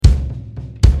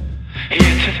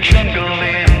jungle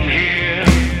in here,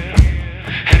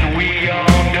 and we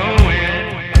all know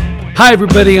it. Hi,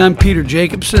 everybody. I'm Peter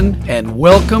Jacobson, and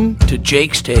welcome to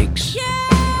Jake's Takes.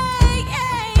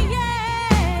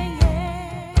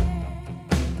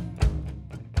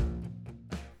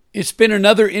 It's been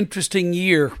another interesting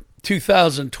year,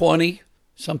 2020.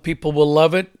 Some people will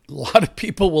love it. A lot of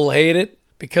people will hate it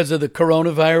because of the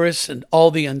coronavirus and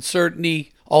all the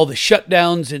uncertainty, all the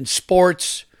shutdowns in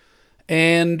sports,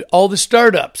 and all the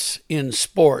startups in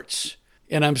sports.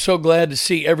 And I'm so glad to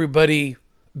see everybody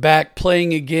back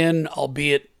playing again,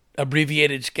 albeit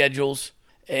abbreviated schedules,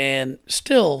 and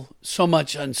still so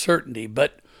much uncertainty.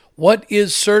 But what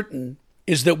is certain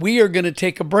is that we are going to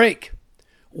take a break.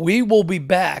 We will be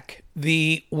back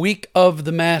the week of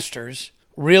the Masters.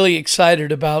 Really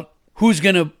excited about who's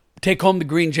going to take home the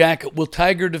green jacket. Will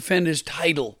Tiger defend his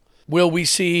title? Will we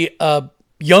see a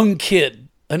young kid,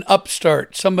 an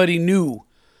upstart, somebody new,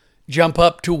 jump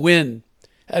up to win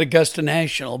at Augusta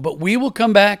National? But we will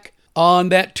come back on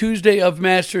that Tuesday of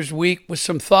Masters Week with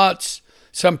some thoughts,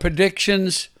 some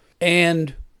predictions,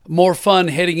 and more fun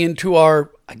heading into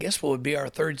our, I guess what would be our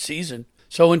third season.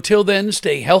 So until then,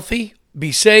 stay healthy,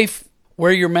 be safe,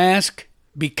 wear your mask,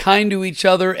 be kind to each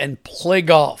other, and play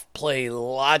golf. Play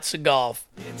lots of golf.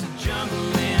 It's a jungle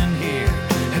in here,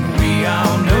 and we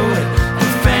all know it.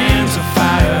 The fans are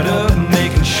fired up,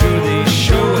 making sure they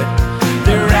show it.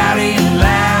 They're rowdy and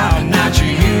loud, not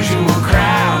your usual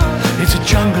crowd. It's a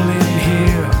jungle in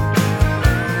here,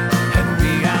 and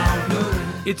we all know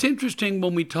it. It's interesting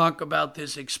when we talk about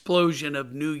this explosion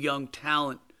of new young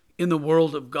talent in the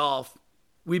world of golf.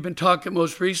 We've been talking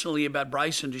most recently about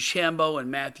Bryson DeChambeau and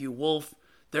Matthew Wolff,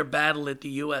 their battle at the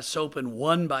U.S. Open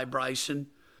won by Bryson,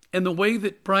 and the way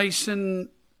that Bryson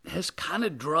has kind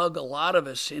of drug a lot of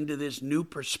us into this new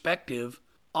perspective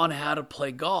on how to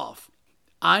play golf.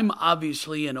 I'm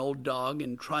obviously an old dog,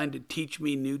 and trying to teach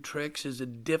me new tricks is a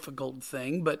difficult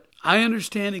thing, but I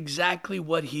understand exactly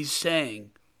what he's saying.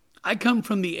 I come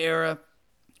from the era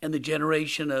and the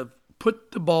generation of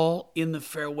put the ball in the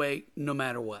fairway no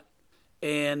matter what.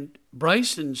 And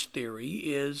Bryson's theory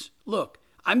is, look,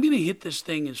 I'm going to hit this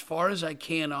thing as far as I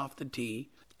can off the tee,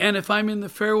 and if I'm in the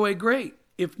fairway, great.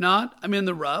 If not, I'm in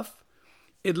the rough.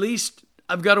 At least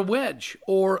I've got a wedge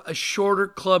or a shorter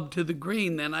club to the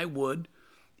green than I would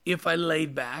if I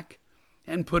laid back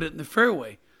and put it in the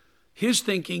fairway. His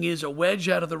thinking is a wedge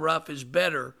out of the rough is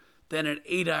better than an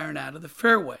 8-iron out of the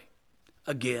fairway.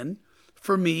 Again,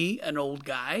 for me, an old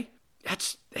guy,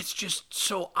 that's just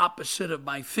so opposite of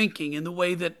my thinking in the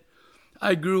way that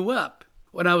I grew up.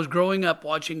 When I was growing up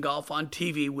watching golf on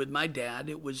TV with my dad,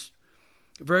 it was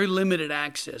very limited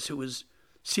access. It was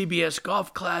CBS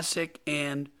Golf Classic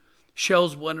and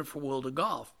Shell's Wonderful World of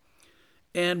Golf.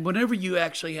 And whenever you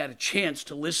actually had a chance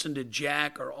to listen to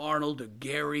Jack or Arnold or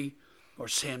Gary or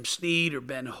Sam Snead or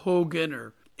Ben Hogan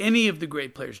or any of the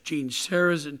great players, Gene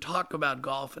Sarazen, talk about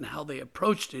golf and how they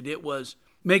approached it, it was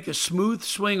make a smooth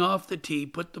swing off the tee,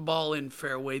 put the ball in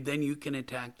fairway, then you can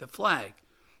attack the flag.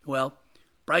 Well,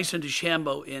 Bryson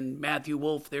DeChambeau and Matthew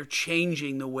Wolff, they're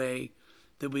changing the way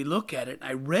that we look at it.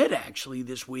 I read actually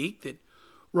this week that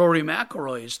Rory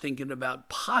McIlroy is thinking about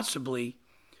possibly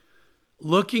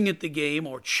looking at the game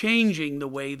or changing the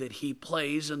way that he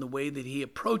plays and the way that he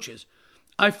approaches.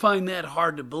 I find that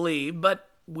hard to believe, but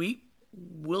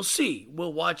we'll see.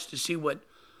 We'll watch to see what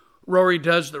Rory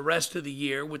does the rest of the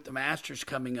year with the Masters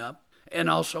coming up, and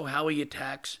also how he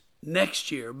attacks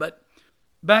next year. But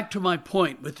back to my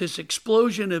point, with this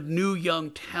explosion of new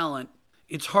young talent,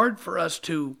 it's hard for us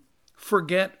to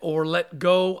forget or let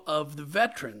go of the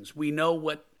veterans. We know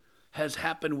what has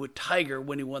happened with Tiger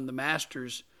when he won the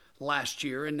Masters last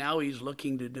year, and now he's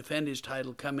looking to defend his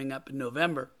title coming up in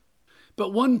November.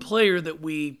 But one player that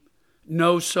we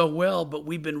know so well, but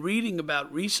we've been reading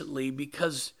about recently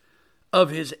because of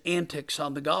his antics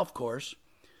on the golf course,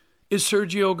 is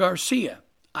Sergio Garcia.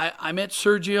 I met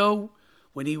Sergio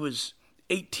when he was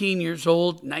 18 years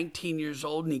old, 19 years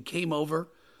old, and he came over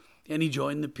and he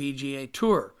joined the PGA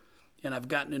Tour. And I've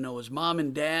gotten to know his mom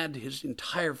and dad, his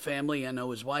entire family. I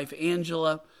know his wife,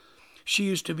 Angela. She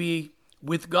used to be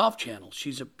with Golf Channel.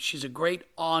 She's a great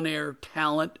on-air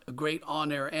talent, a great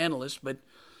on-air analyst, but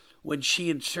when she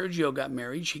and Sergio got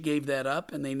married, she gave that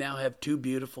up, and they now have 2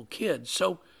 beautiful kids.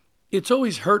 So it's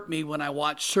always hurt me when I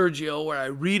watch Sergio or I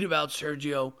read about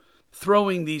Sergio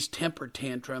throwing these temper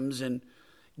tantrums and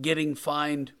getting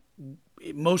fined,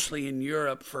 mostly in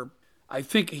Europe, for, I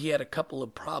think he had a couple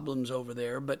of problems over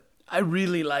there, but I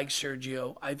really like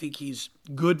Sergio. I think he's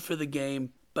good for the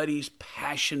game, but he's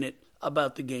passionate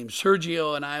about the game.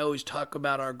 Sergio and I always talk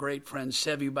about our great friend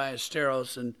Seve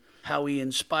Ballesteros and how he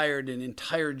inspired an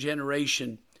entire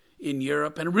generation in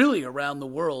Europe and really around the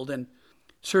world. And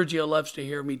Sergio loves to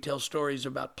hear me tell stories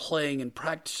about playing and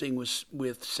practicing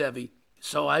with Seve.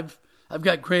 So I've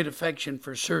got great affection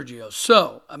for Sergio.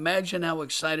 So imagine how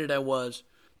excited I was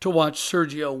to watch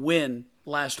Sergio win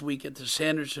last week at the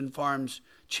Sanderson Farms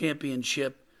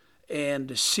Championship and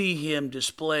to see him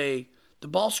display the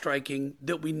ball striking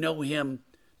that we know him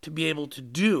to be able to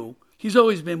do. He's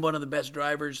always been one of the best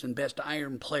drivers and best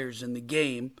iron players in the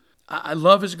game. I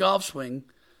love his golf swing.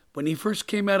 When he first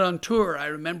came out on tour, I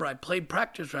remember I played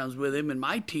practice rounds with him, and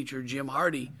my teacher, Jim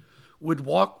Hardy, would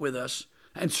walk with us,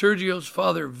 and Sergio's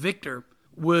father, Victor,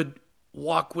 would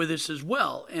walk with us as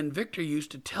well. And Victor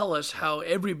used to tell us how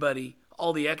everybody,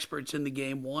 all the experts in the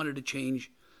game, wanted to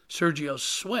change Sergio's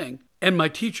swing. And my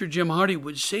teacher, Jim Hardy,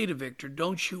 would say to Victor,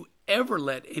 don't you ever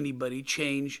let anybody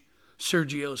change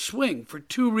Sergio's swing, for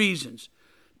two reasons.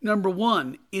 Number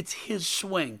one, it's his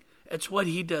swing. It's what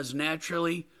he does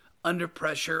naturally, under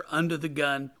pressure, under the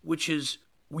gun, which is,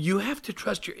 you have to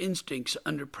trust your instincts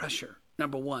under pressure,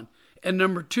 number one. And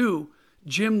number two,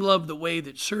 Jim loved the way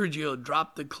that Sergio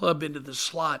dropped the club into the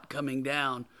slot coming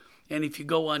down. And if you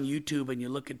go on YouTube and you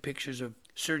look at pictures of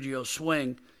Sergio's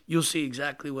swing, you'll see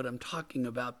exactly what I'm talking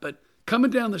about. But coming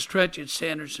down the stretch at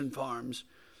Sanderson Farms,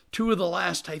 two of the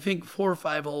last, I think, 4 or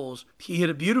 5 holes, he hit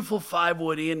a beautiful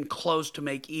 5-wood in close to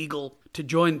make eagle to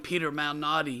join Peter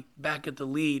Malnati back at the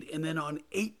lead. And then on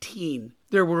 18,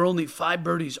 there were only 5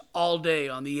 birdies all day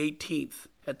on the 18th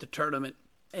at the tournament.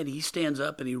 And he stands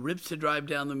up and he rips the drive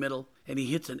down the middle and he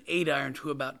hits an 8-iron to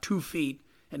about 2 feet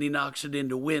and he knocks it in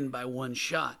to win by 1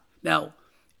 shot. Now,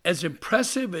 as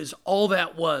impressive as all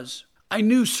that was, I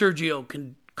knew Sergio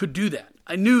could do that.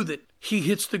 I knew that he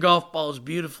hits the golf balls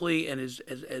beautifully and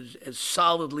as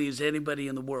solidly as anybody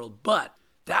in the world. But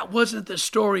that wasn't the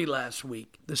story last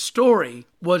week. The story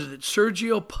was that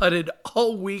Sergio putted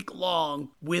all week long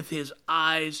with his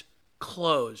eyes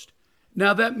closed.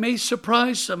 Now, that may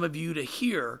surprise some of you to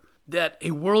hear that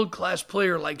a world-class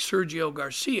player like Sergio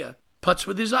Garcia putts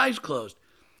with his eyes closed.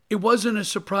 It wasn't a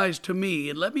surprise to me,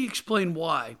 and let me explain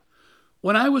why.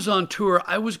 When I was on tour,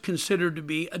 I was considered to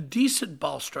be a decent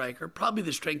ball striker, probably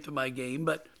the strength of my game,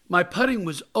 but my putting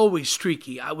was always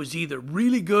streaky. I was either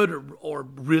really good or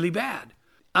really bad.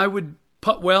 I would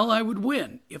putt well, I would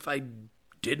win. If I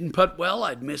didn't putt well,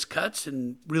 I'd miss cuts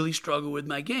and really struggle with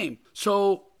my game.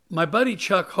 So my buddy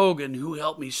Chuck Hogan, who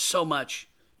helped me so much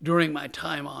during my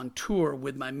time on tour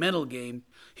with my mental game,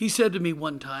 he said to me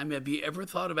one time, have you ever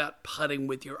thought about putting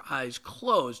with your eyes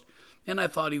closed? And I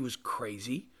thought he was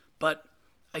crazy, but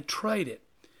I tried it.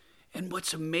 And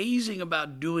what's amazing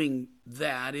about doing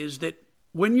that is that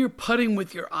when you're putting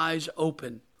with your eyes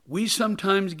open, we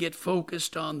sometimes get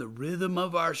focused on the rhythm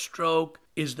of our stroke.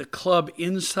 Is the club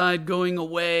inside going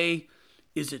away?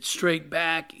 Is it straight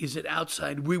back? Is it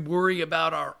outside? We worry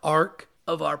about our arc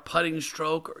of our putting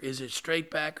stroke, or is it straight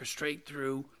back or straight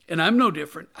through? And I'm no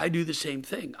different. I do the same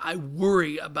thing. I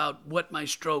worry about what my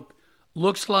stroke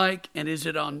looks like and is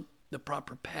it on the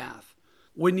proper path.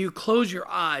 When you close your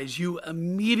eyes, you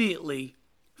immediately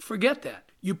forget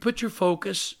that. You put your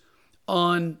focus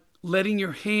on letting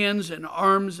your hands and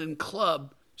arms and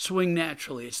club swing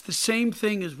naturally. It's the same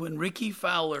thing as when Ricky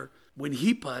Fowler, when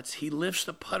he putts, he lifts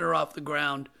the putter off the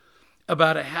ground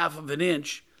about 1/2 of an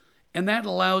inch, and that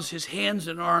allows his hands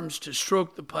and arms to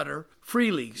stroke the putter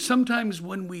freely. Sometimes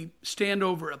when we stand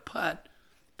over a putt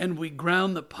and we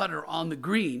ground the putter on the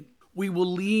green, we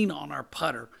will lean on our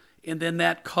putter, and then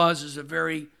that causes a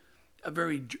very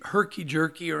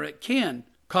herky-jerky, or it can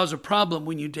cause a problem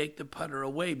when you take the putter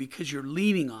away because you're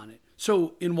leaning on it.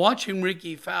 So in watching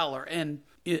Ricky Fowler, and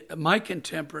my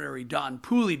contemporary Don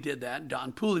Pooley did that.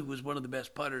 Don Pooley was one of the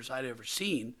best putters I'd ever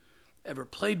seen, ever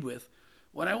played with.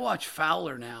 When I watch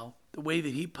Fowler now, the way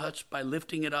that he putts by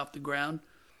lifting it off the ground,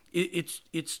 it's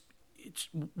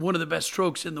one of the best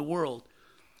strokes in the world.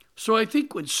 So I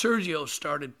think when Sergio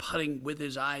started putting with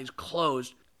his eyes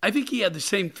closed, I think he had the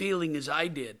same feeling as I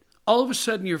did. All of a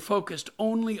sudden, you're focused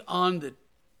only on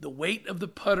the weight of the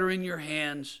putter in your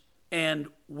hands and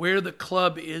where the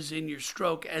club is in your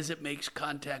stroke as it makes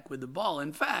contact with the ball.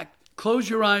 In fact, close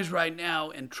your eyes right now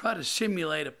and try to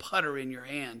simulate a putter in your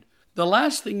hand. The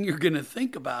last thing you're going to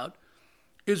think about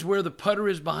is where the putter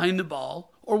is behind the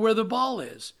ball or where the ball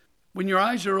is. When your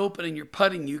eyes are open and you're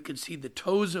putting, you can see the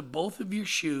toes of both of your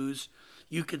shoes.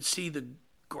 You can see the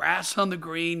grass on the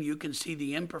green. You can see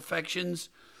the imperfections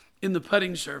in the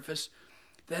putting surface.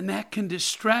 Then that can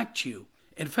distract you.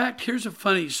 In fact, here's a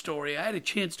funny story. I had a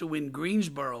chance to win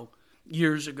Greensboro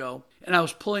years ago, and I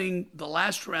was playing the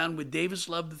last round with Davis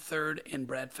Love III and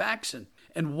Brad Faxon.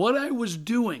 And what I was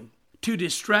doing to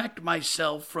distract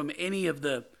myself from any of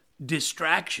the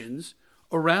distractions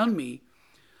around me,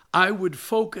 I would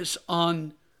focus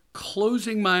on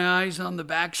closing my eyes on the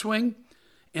backswing.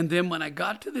 And then when I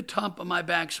got to the top of my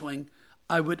backswing,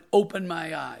 I would open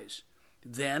my eyes.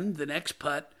 Then the next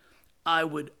putt, I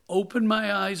would open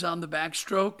my eyes on the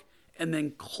backstroke and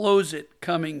then close it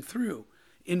coming through.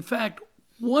 In fact,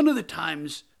 one of the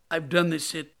times I've done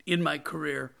this in my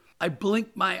career, I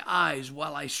blink my eyes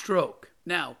while I stroke.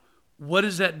 Now, what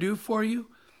does that do for you?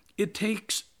 It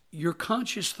takes your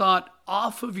conscious thought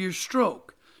off of your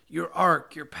stroke, your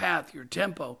arc, your path, your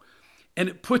tempo, and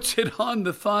it puts it on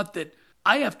the thought that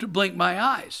I have to blink my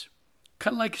eyes,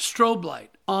 kind of like a strobe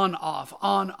light, on, off,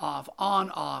 on, off, on,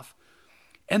 off.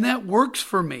 And that works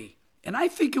for me. And I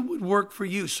think it would work for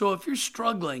you. So if you're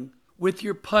struggling with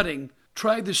your putting,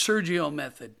 try the Sergio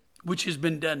method, which has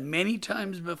been done many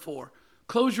times before.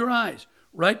 Close your eyes.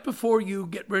 Right before you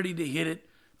get ready to hit it,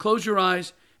 close your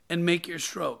eyes and make your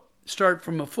stroke. Start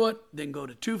from a foot, then go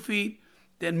to 2 feet,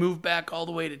 then move back all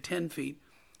the way to 10 feet.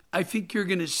 I think you're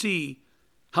going to see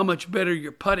how much better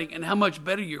your putting and how much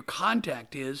better your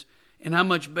contact is and how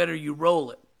much better you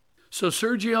roll it. So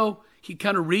Sergio, he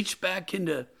kind of reached back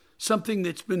into something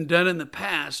that's been done in the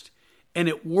past, and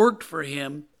it worked for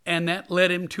him, and that led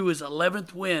him to his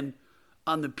 11th win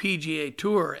on the PGA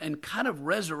Tour and kind of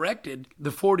resurrected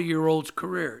the 40-year-old's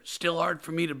career. Still hard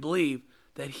for me to believe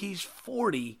that he's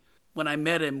 40 when I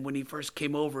met him when he first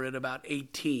came over at about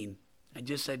 18. That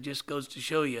just goes to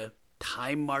show you,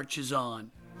 time marches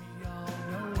on.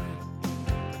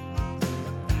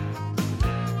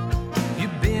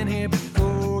 You've been here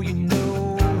before, you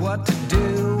know what to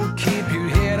do. Keep your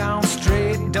head on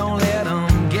straight, don't let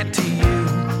them get to you.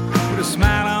 Put a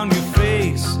smile on your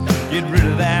face, get rid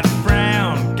of that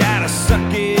frown. Gotta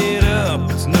suck it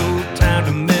up, it's no time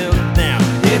to melt down.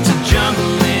 It's a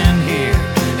jungle in here,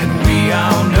 and we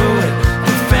all know it.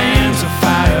 The fans are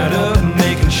fired up,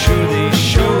 making sure they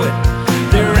show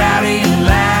it. They're rowdy and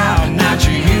loud, not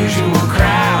your usual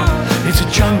crowd. It's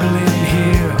a jungle in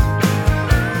here,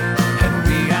 and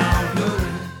we all know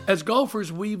it. As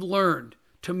golfers, we've learned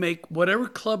to make whatever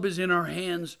club is in our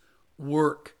hands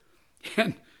work.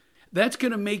 And that's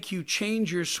going to make you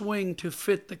change your swing to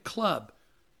fit the club.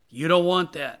 You don't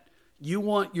want that. You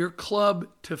want your club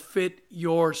to fit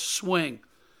your swing.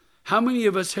 How many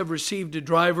of us have received a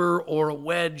driver or a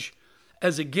wedge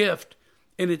as a gift,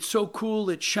 and it's so cool,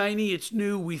 it's shiny, it's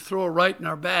new, we throw it right in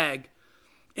our bag,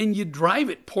 and you drive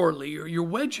it poorly or your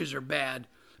wedges are bad,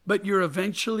 but you're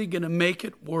eventually going to make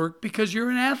it work because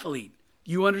you're an athlete.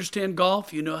 You understand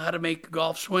golf, you know how to make a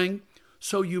golf swing,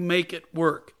 so you make it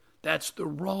work. That's the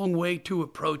wrong way to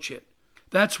approach it.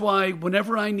 That's why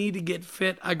whenever I need to get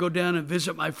fit, I go down and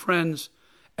visit my friends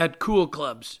at Cool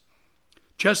Clubs.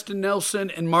 Justin Nelson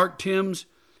and Mark Timms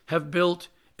have built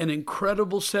an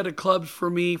incredible set of clubs for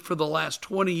me for the last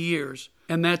 20 years,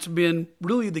 and that's been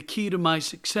really the key to my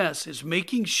success, is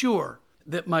making sure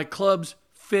that my clubs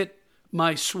fit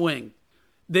my swing.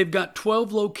 They've got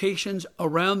 12 locations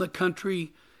around the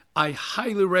country. I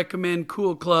highly recommend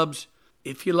Cool Clubs.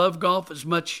 If you love golf as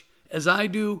much as I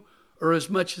do, or as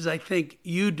much as I think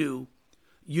you do,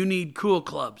 you need Cool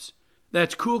Clubs.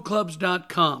 That's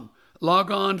coolclubs.com.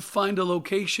 Log on, find a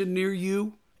location near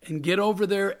you, and get over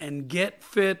there and get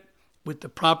fit with the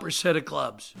proper set of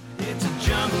clubs. It's a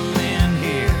jungle in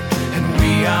here, and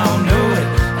we all know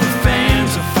it. The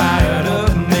fans are fired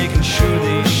up, making sure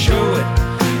they show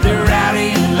it. They're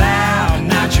rowdy and loud,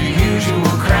 not your usual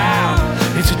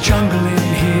crowd. It's a jungle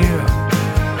in here,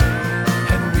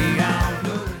 and we all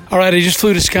know it. All right, I just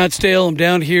flew to Scottsdale. I'm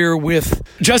down here with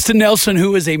Justin Nelson,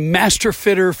 who is a master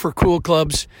fitter for Cool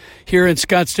Clubs here in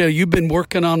Scottsdale. You've been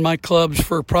working on my clubs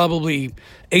for probably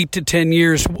 8 to 10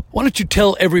 years. Why don't you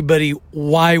tell everybody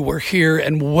why we're here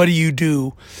and what do you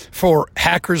do for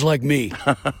hackers like me?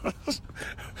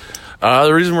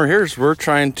 The reason we're here is we're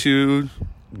trying to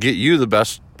get you the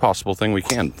best possible thing we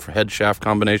can for head shaft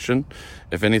combination.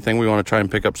 If anything, we want to try and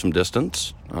pick up some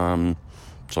distance. So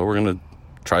we're going to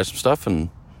try some stuff and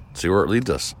see where it leads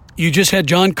us. You just had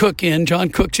John Cook in. John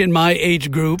Cook's in my age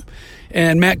group,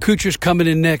 and Matt Kuchar's coming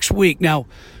in next week. Now,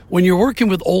 when you're working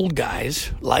with old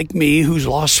guys like me who's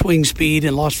lost swing speed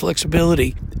and lost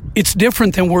flexibility, it's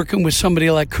different than working with somebody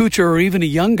like Kuchar or even a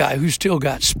young guy who's still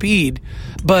got speed,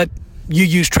 but you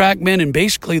use TrackMan and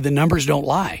basically the numbers don't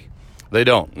lie. They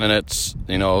don't, and it's,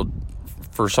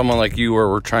 for someone like you where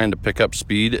we're trying to pick up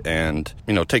speed and,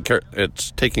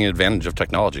 it's taking advantage of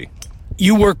technology.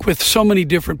 You work with so many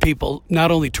different people, not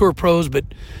only tour pros, but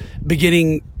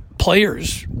beginning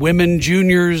players, women,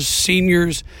 juniors,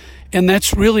 seniors, and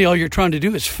that's really all you're trying to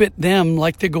do is fit them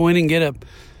like they go in and get a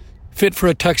fit for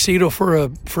a tuxedo for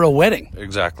a wedding.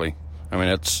 Exactly. I mean,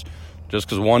 it's Just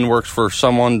because one works for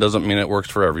someone doesn't mean it works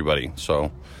for everybody.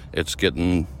 So it's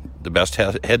getting the best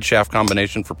head shaft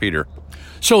combination for Peter.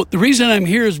 So the reason I'm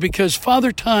here is because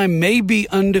Father Time may be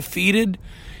undefeated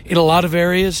in a lot of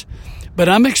areas, but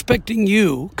I'm expecting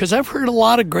you, because I've heard a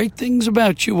lot of great things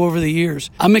about you over the years.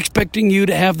 I'm expecting you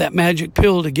to have that magic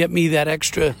pill to get me that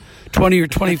extra 20 or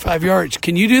 25 yards.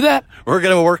 Can you do that? We're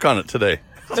going to work on it today.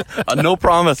 No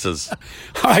promises.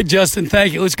 All right, Justin,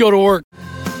 thank you. Let's go to work.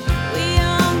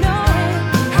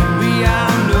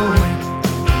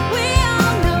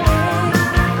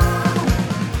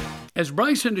 As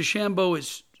Bryson DeChambeau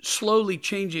is slowly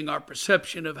changing our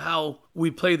perception of how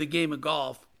we play the game of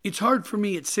golf, it's hard for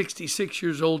me at 66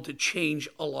 years old to change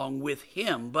along with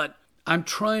him, but I'm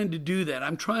trying to do that.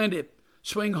 I'm trying to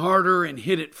swing harder and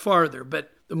hit it farther,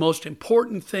 but the most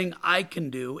important thing I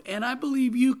can do, and I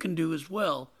believe you can do as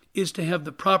well, is to have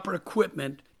the proper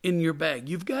equipment in your bag.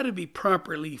 You've got to be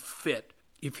properly fit.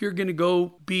 If you're going to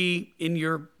go be in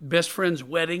your best friend's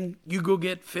wedding, you go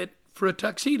get fit for a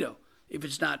tuxedo. If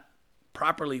it's not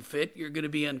properly fit, you're going to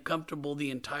be uncomfortable the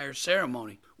entire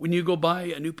ceremony. When you go buy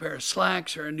a new pair of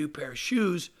slacks or a new pair of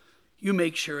shoes, you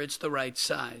make sure it's the right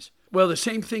size. Well, the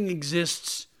same thing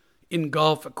exists in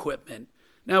golf equipment.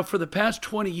 Now, for the past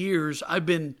 20 years, I've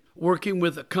been working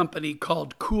with a company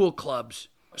called Cool Clubs,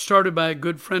 started by a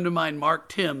good friend of mine, Mark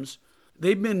Timms.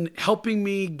 They've been helping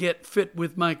me get fit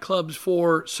with my clubs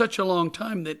for such a long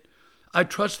time that I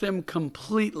trust them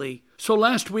completely. So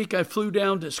last week, I flew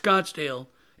down to Scottsdale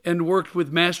and worked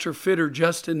with master fitter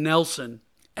Justin Nelson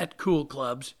at Cool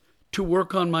Clubs to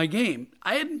work on my game.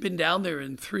 I hadn't been down there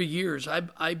in 3 years.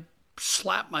 I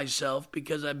slapped myself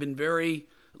because I've been very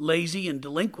lazy and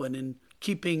delinquent in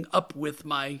keeping up with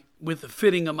the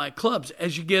fitting of my clubs.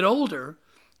 As you get older,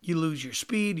 you lose your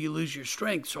speed, you lose your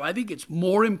strength. So I think it's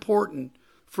more important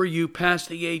for you past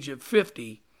the age of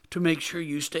 50 to make sure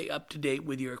you stay up to date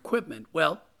with your equipment.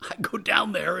 Well, I go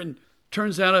down there and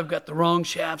turns out I've got the wrong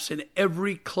shafts in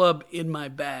every club in my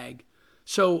bag.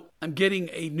 So I'm getting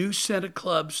a new set of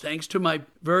clubs thanks to my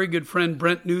very good friend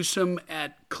Brent Newsom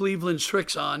at Cleveland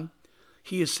Srixon.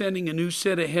 He is sending a new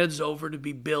set of heads over to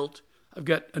be built. I've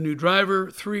got a new driver,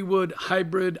 3-wood,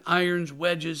 hybrid, irons,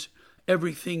 wedges,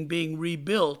 everything being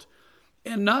rebuilt.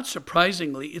 And not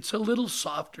surprisingly, it's a little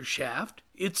softer shaft.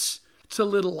 It's a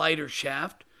little lighter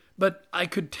shaft. But I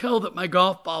could tell that my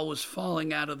golf ball was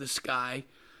falling out of the sky.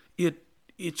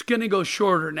 It's going to go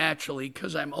shorter naturally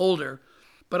because I'm older,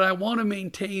 but I want to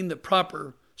maintain the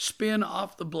proper spin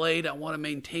off the blade. I want to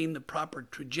maintain the proper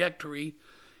trajectory,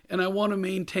 and I want to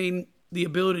maintain the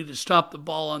ability to stop the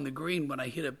ball on the green when I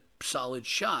hit a solid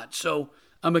shot. So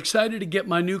I'm excited to get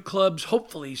my new clubs,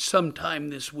 hopefully sometime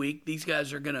this week. These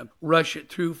guys are going to rush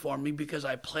it through for me because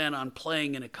I plan on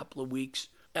playing in a couple of weeks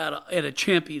at a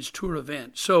Champions Tour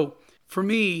event. So for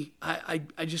me, I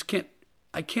just can't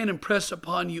impress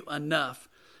upon you enough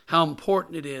how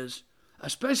important it is,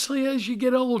 especially as you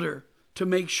get older, to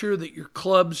make sure that your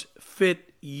clubs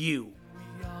fit you.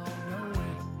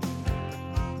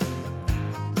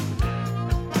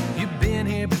 You've been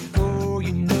here before,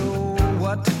 you know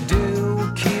what to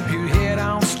do. Keep your head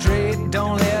on straight,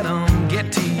 don't let them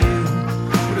get to you.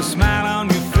 Put a smile on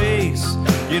your face,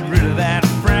 get rid of that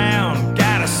frown.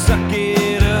 Gotta suck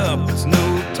it up, it's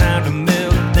no time to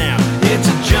melt down. It's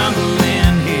a jungle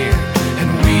in here, and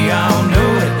we all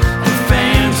know it. The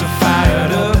fans are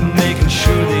fired up, making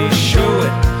sure they show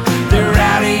it. They're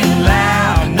rowdy and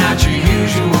loud, not your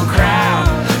usual crowd.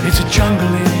 It's a jungle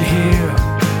in here,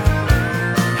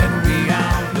 and we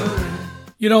all know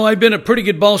it. You know, I've been a pretty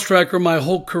good ball striker my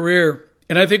whole career,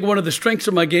 and I think one of the strengths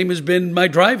of my game has been my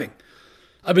driving.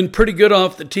 I've been pretty good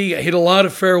off the tee. I hit a lot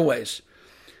of fairways.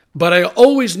 But I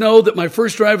always know that my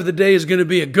first drive of the day is going to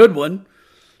be a good one,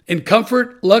 in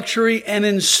comfort, luxury, and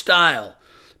in style,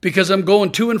 because I'm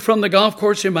going to and from the golf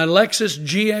course in my Lexus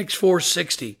GX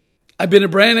 460. I've been a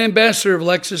brand ambassador of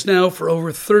Lexus now for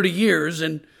over 30 years,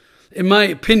 and in my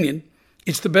opinion,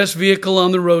 it's the best vehicle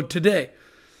on the road today.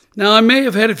 Now, I may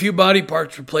have had a few body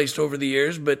parts replaced over the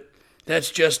years, but that's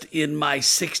just in my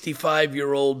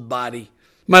 65-year-old body.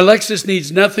 My Lexus needs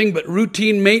nothing but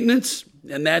routine maintenance,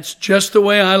 and that's just the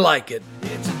way I like it.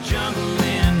 It's a jungle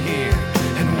in here,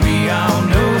 and we all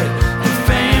know it. The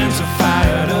fans are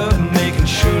fired up, making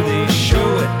sure they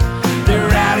show it. They're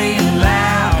rowdy and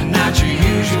loud, not your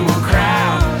usual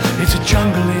crowd. It's a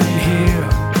jungle in here,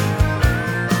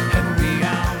 and we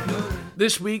all know it.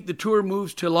 This week, the tour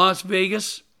moves to Las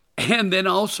Vegas, and then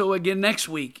also again next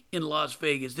week in Las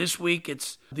Vegas. This week,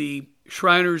 it's the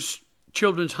Shriners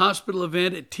Children's Hospital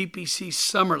event at TPC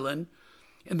Summerlin.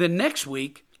 And then next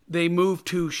week, they move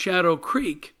to Shadow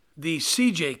Creek, the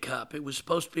CJ Cup. It was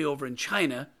supposed to be over in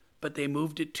China, but they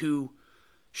moved it to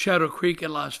Shadow Creek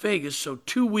in Las Vegas. So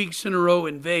 2 weeks in a row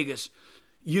in Vegas.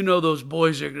 You know those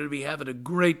boys are going to be having a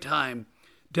great time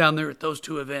down there at those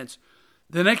two events.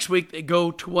 The next week, they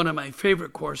go to one of my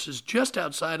favorite courses just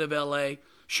outside of L.A.,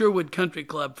 Sherwood Country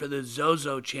Club, for the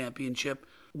Zozo Championship,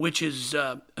 which is,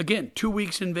 again, 2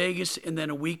 weeks in Vegas and then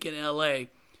a week in L.A.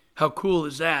 How cool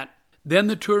is that? Then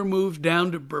the tour moves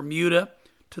down to Bermuda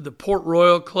to the Port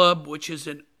Royal Club, which is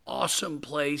an awesome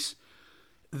place.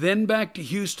 Then back to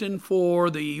Houston for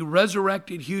the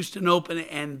resurrected Houston Open,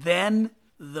 and then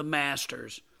the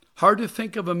Masters. Hard to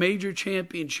think of a major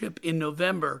championship in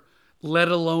November, let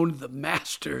alone the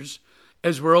Masters,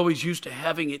 as we're always used to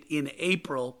having it in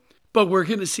April. But we're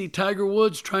going to see Tiger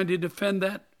Woods trying to defend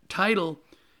that title,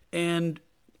 and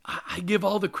I give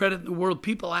all the credit in the world.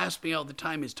 People ask me all the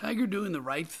time, is Tiger doing the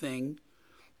right thing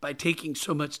by taking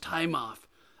so much time off?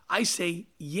 I say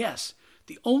yes.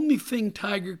 The only thing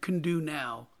Tiger can do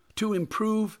now to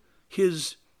improve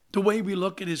the way we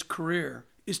look at his career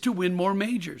is to win more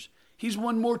majors. He's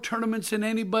won more tournaments than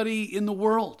anybody in the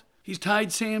world. He's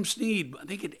tied Sam Snead, I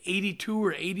think, at 82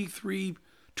 or 83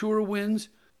 tour wins.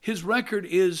 His record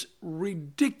is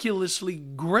ridiculously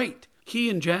great. He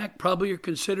and Jack probably are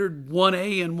considered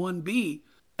 1A and 1B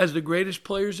as the greatest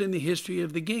players in the history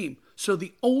of the game. So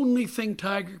the only thing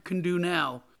Tiger can do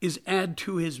now is add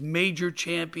to his major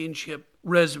championship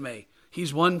resume.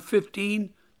 He's won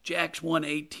 15, Jack's won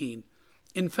 18.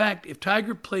 In fact, if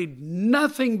Tiger played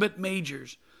nothing but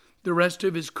majors the rest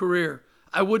of his career,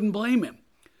 I wouldn't blame him.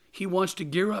 He wants to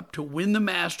gear up to win the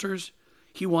Masters.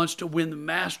 He wants to win the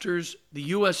Masters, the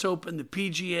U.S. Open, the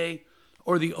PGA,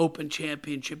 or the Open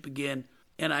Championship again.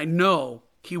 And I know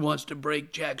he wants to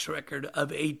break Jack's record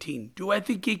of 18. Do I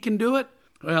think he can do it?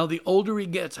 Well, the older he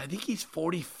gets, I think he's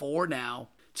 44 now.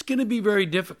 It's going to be very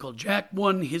difficult. Jack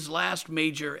won his last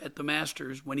major at the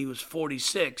Masters when he was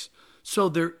 46. So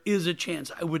there is a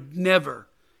chance. I would never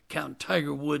count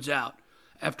Tiger Woods out.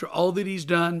 After all that he's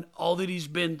done, all that he's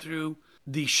been through,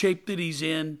 the shape that he's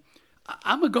in,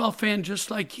 I'm a golf fan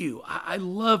just like you. I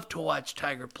love to watch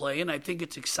Tiger play, and I think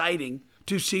it's exciting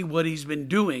to see what he's been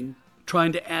doing,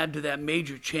 trying to add to that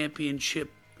major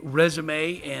championship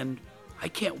resume, and I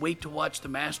can't wait to watch the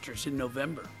Masters in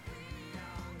November.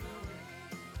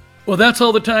 Well, that's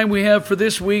all the time we have for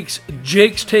this week's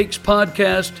Jake's Takes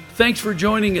podcast. Thanks for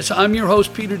joining us. I'm your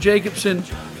host, Peter Jacobson.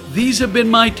 These have been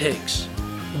my takes.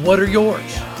 What are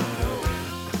yours?